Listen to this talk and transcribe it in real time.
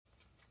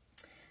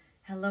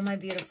Hello, my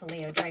beautiful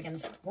Leo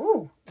dragons.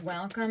 Ooh,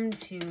 welcome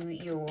to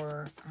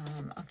your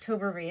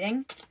October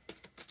reading.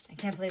 I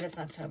can't believe it's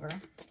October.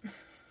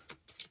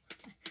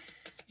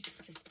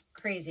 It's just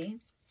crazy.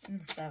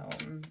 And so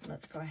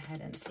let's go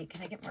ahead and see.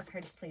 Can I get more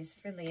cards, please,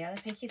 for Leo?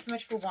 Thank you so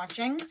much for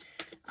watching.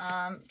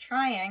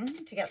 Trying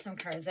to get some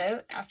cards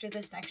out after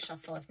this next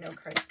shuffle. If no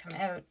cards come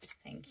out,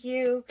 thank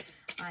you.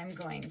 I'm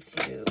going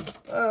to...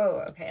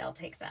 Oh, okay, I'll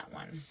take that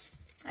one.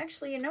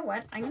 Actually, you know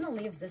what? I'm going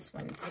to leave this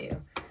one, too.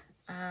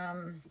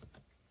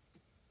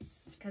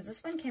 Because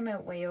this one came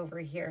out way over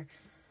here.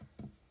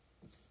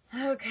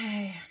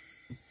 Okay.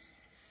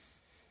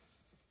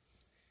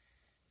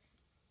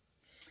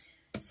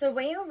 So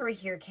way over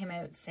here came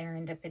out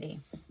serendipity.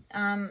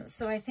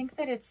 So I think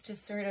that it's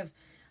just sort of,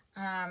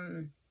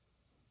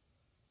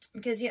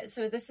 because yeah,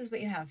 so this is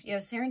what you have. You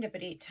have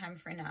serendipity, time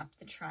for a nap,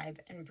 the tribe,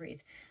 and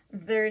breathe.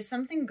 There's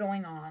something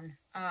going on.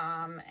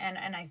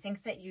 And I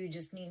think that you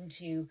just need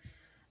to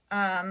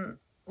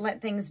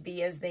let things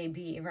be as they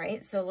be,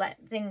 right? So let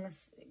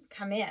things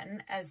come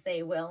in as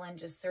they will and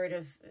just sort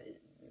of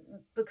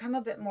become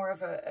a bit more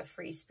of a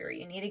free spirit.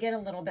 You need to get a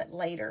little bit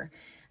lighter.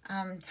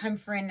 Time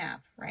for a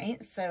nap,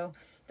 right? So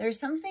there's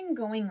something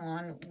going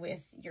on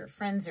with your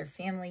friends or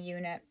family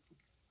unit,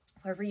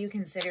 whoever you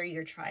consider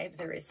your tribe.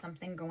 There is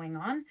something going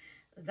on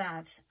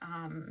that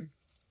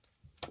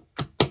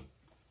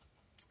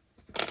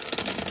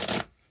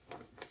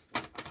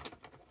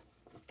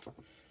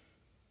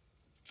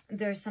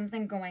there's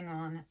something going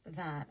on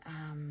that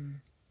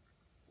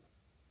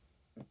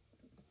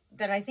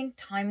that I think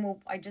time will,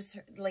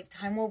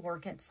 time will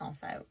work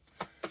itself out.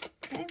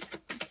 Okay,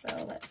 so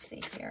let's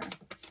see here.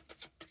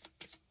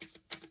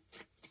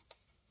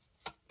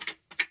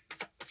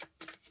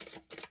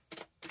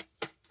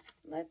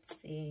 Let's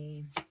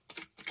see.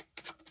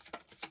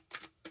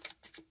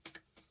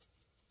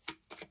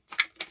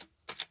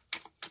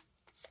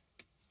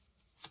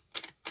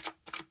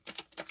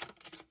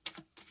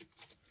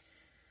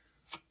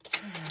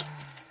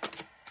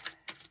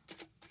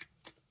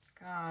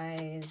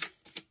 Guys.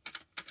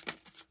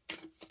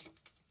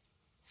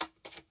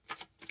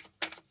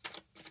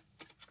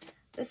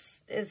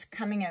 This is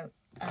coming out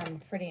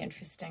pretty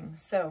interesting.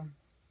 So,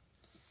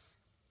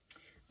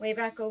 way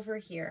back over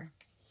here,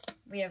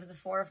 we have the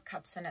Four of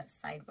Cups and it's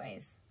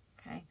sideways,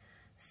 okay?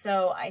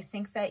 So I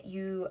think that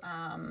you,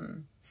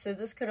 so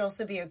this could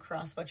also be a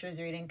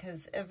cross-watchers reading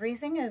because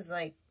everything is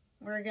like,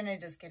 we're going to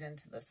just get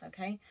into this,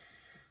 okay?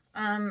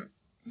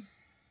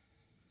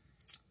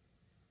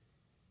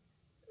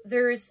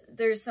 There's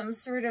some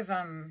sort of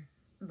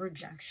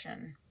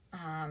rejection.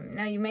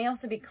 Now, you may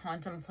also be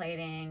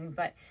contemplating,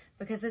 but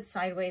because it's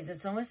sideways,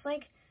 it's almost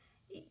like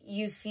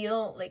you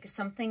feel like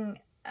something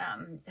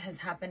has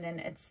happened and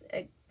it's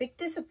a big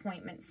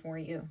disappointment for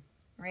you,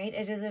 right?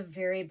 It is a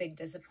very big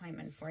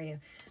disappointment for you.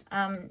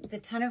 The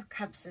Ten of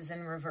Cups is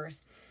in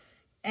reverse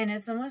and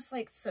it's almost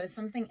like, so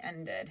something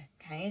ended,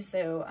 okay?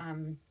 So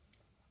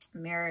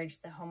marriage,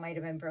 the home might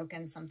have been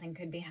broken, something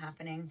could be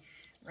happening,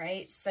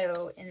 right?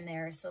 So in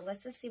there, so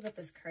let's just see what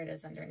this card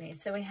is underneath.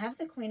 So we have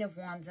the Queen of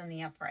Wands in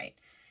the upright.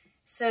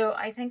 So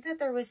I think that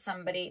there was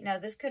somebody, now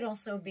this could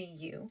also be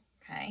you,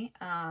 okay?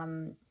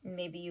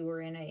 Maybe you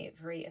were in a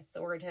very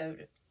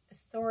authoritative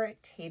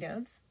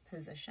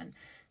position.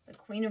 The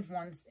Queen of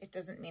Wands, it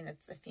doesn't mean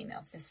it's a female,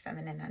 it's just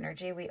feminine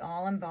energy. We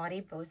all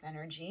embody both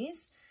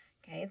energies,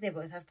 okay? They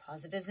both have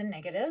positives and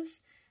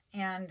negatives.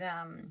 And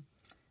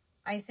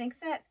I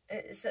think that,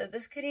 so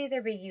this could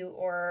either be you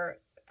or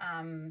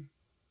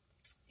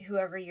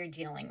whoever you're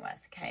dealing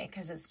with, okay?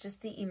 Because it's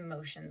just the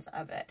emotions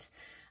of it.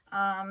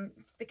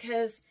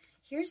 Because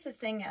here's the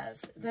thing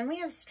is, then we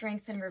have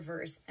Strength in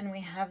reverse, and we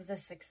have the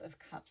Six of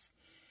Cups.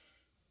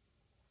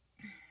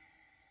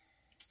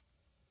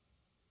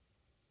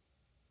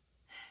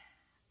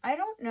 I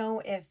don't know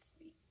if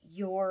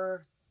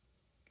you're,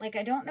 like,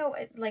 I don't know,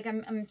 like,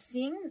 I'm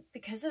seeing,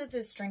 because of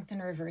the Strength in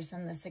reverse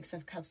and the Six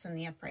of Cups in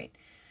the upright,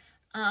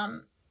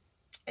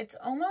 it's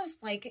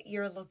almost like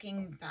you're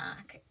looking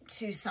back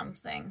to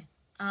something.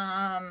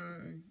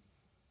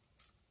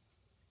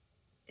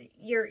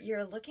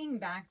 You're looking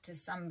back to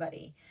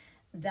somebody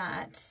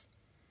that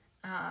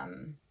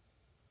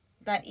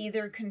that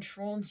either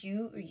controlled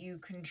you or you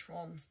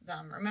controlled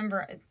them.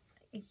 Remember,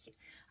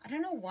 I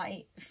don't know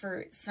why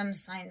for some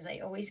signs I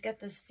always get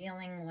this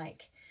feeling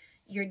like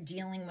you're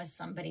dealing with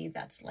somebody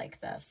that's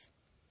like this.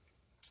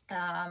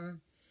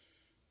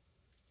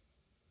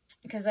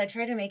 Because I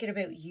try to make it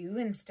about you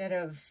instead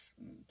of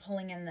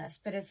pulling in this,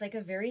 but it's like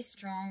a very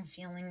strong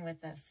feeling with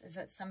this. Is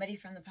that somebody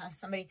from the past,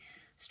 somebody,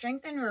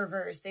 Strength in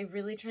reverse, they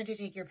really tried to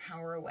take your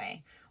power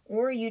away,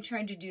 or you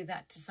tried to do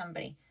that to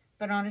somebody.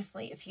 But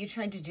honestly, if you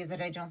tried to do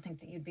that, I don't think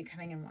that you'd be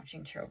coming and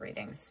watching tarot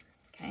readings,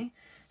 okay?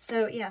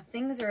 So yeah,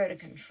 things are out of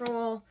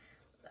control.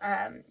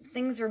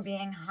 Things are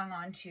being hung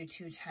on to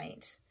too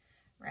tight,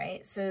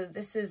 right? So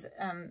this is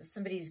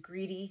somebody's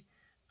greedy,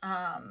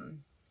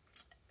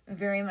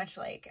 very much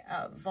like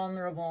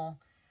vulnerable,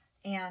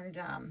 and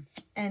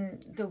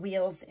the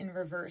wheels in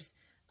reverse.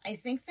 I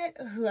think that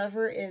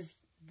whoever is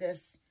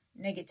this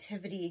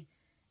negativity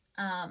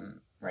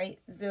right?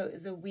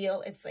 The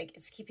wheel, it's like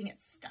it's keeping it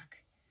stuck.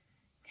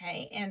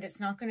 Okay, and it's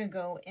not going to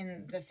go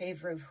in the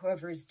favor of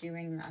whoever's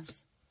doing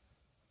this.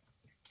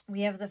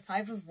 We have the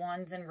Five of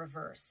Wands in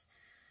reverse.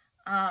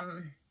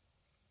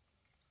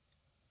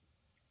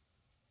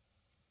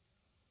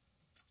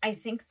 I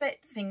think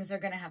that things are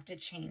going to have to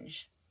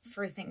change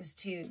for things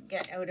to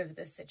get out of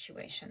this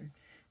situation,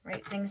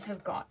 right? Things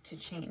have got to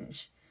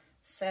change.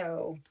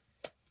 So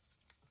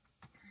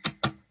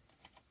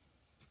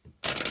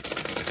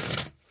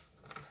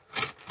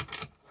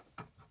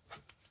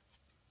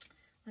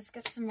let's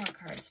get some more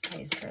cards,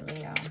 please, for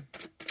Leo.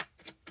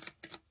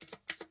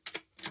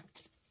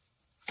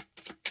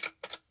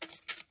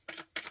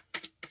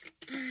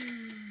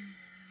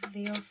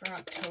 Leo for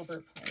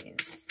October,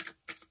 please.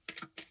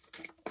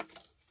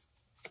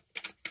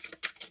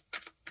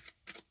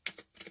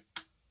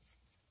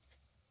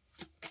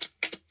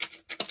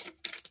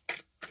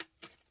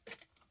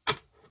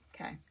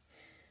 Okay.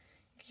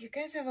 You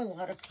guys have a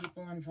lot of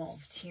people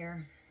involved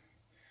here.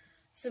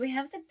 So we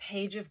have the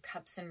Page of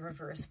Cups in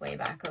reverse way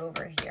back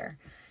over here.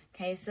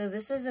 Okay, so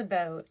this is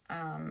about,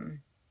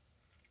 I'm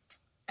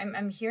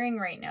hearing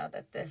right now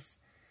that this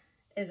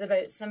is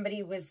about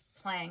somebody was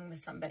playing with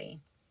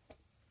somebody.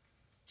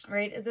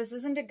 Right? This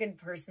isn't a good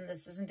person.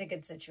 This isn't a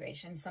good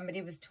situation.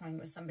 Somebody was toying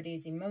with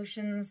somebody's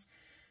emotions.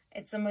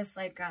 It's almost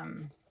like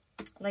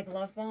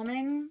love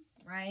bombing,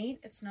 right?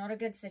 It's not a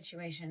good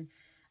situation.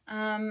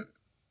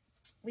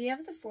 We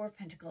have the Four of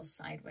Pentacles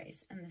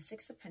sideways and the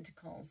Six of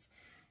Pentacles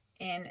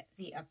in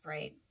the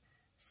upright.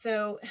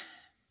 So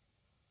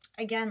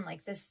again,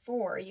 like this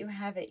 4, you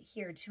have it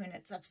here too, and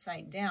it's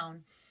upside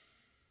down.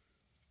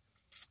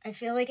 I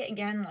feel like,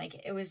 again,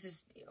 like it was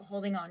just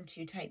holding on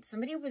too tight.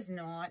 Somebody was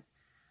not,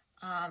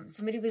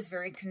 somebody was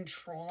very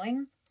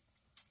controlling,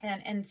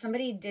 and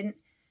somebody didn't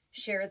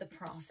share the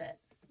profit,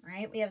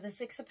 right? We have the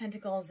Six of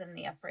Pentacles in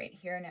the upright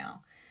here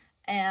now.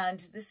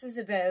 And this is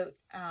about,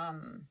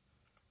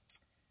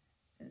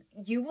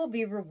 you will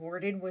be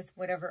rewarded with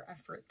whatever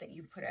effort that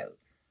you put out.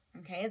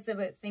 Okay, it's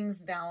about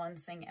things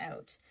balancing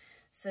out.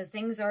 So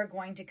things are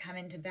going to come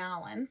into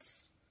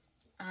balance.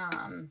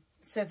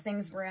 So if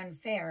things were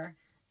unfair,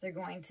 they're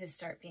going to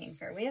start being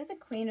fair. We have the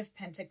Queen of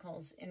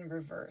Pentacles in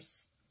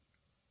reverse.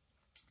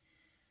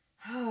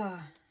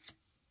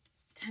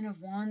 Ten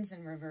of Wands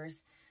in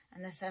reverse.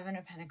 And the Seven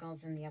of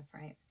Pentacles in the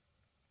upright.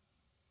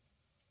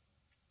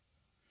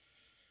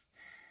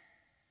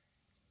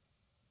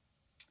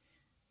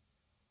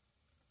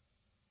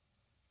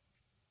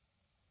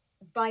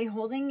 By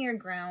holding your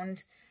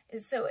ground,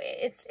 so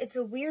it's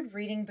a weird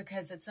reading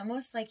because it's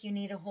almost like you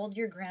need to hold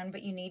your ground,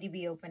 but you need to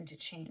be open to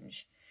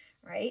change,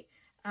 right?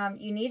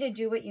 You need to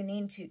do what you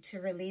need to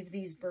relieve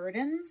these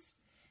burdens.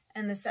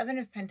 And the Seven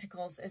of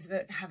Pentacles is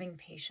about having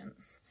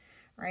patience,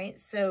 right?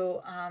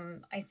 So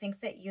I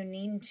think that you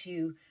need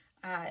to,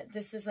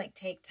 this is like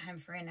take time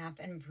for a nap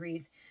and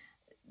breathe.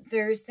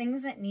 There's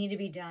things that need to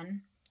be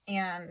done,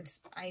 and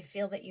I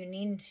feel that you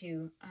need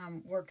to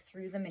work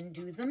through them and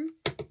do them.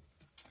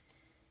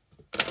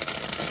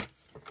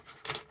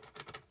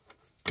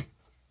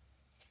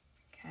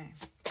 Okay.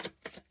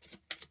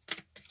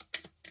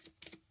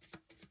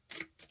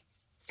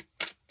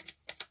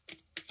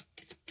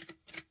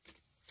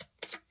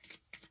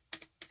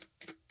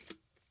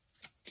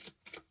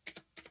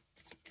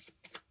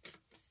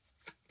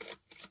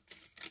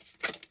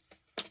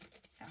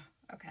 Oh,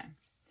 okay.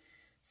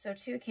 So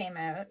 2 came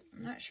out.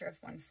 I'm not sure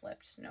if one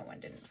flipped. No, one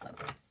didn't flip.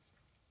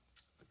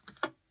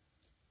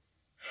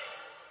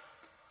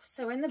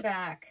 So in the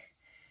back,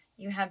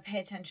 you have pay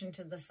attention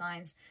to the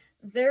signs.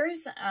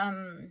 There's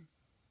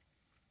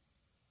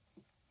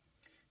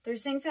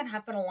things that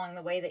happen along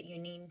the way that you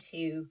need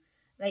to,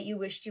 that you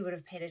wished you would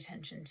have paid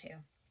attention to,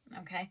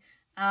 okay?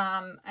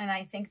 And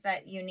I think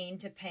that you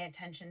need to pay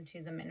attention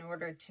to them in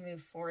order to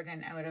move forward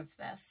and out of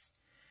this,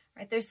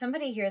 right? There's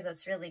somebody here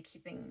that's really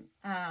keeping,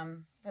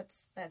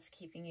 that's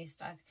keeping you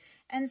stuck.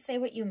 And say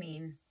what you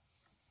mean,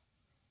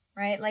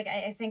 right? Like,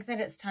 I think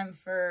that it's time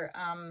for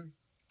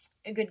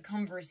a good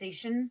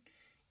conversation,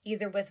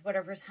 either with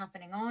whatever's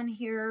happening on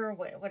here,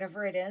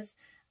 whatever it is,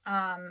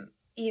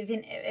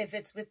 even if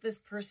it's with this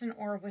person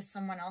or with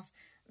someone else,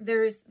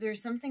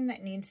 there's something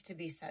that needs to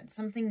be said.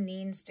 Something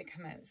needs to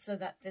come out so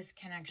that this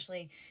can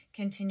actually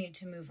continue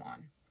to move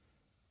on.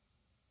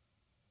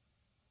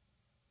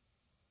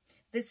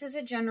 This is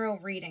a general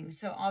reading,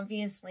 so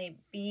obviously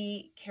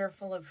be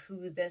careful of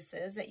who this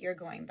is that you're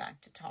going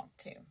back to talk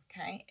to,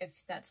 okay?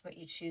 If that's what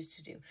you choose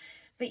to do.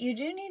 But you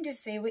do need to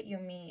say what you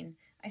mean.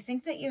 I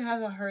think that you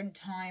have a hard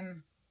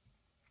time,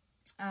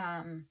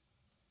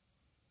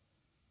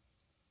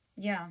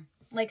 yeah,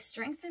 like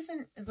strength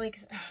isn't, like,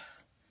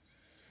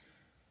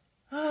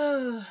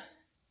 who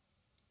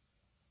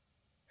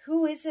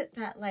is it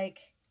that, like,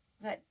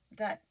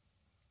 that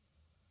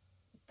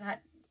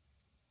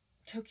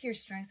took your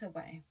strength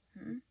away?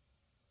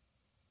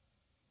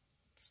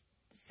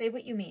 Say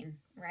what you mean,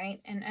 right?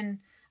 And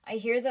I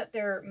hear that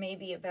there may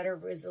be a better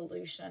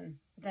resolution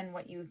than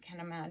what you can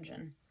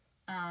imagine.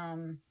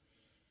 And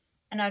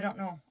I don't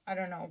know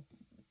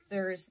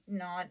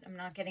I'm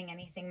not getting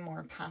anything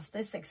more past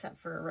this except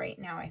for right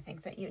now. I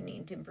think that you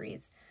need to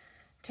breathe.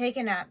 Take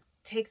a nap.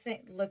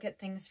 Look at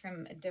things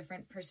from a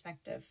different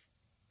perspective.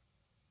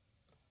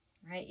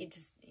 Right?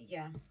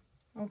 Yeah.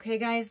 Okay,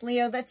 guys,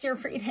 Leo, that's your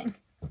reading.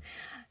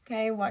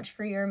 Okay, watch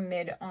for your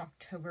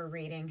mid-October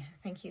reading.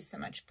 Thank you so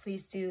much.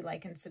 Please do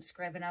like and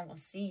subscribe, and I will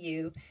see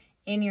you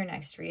in your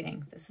next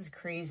reading. This is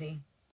crazy.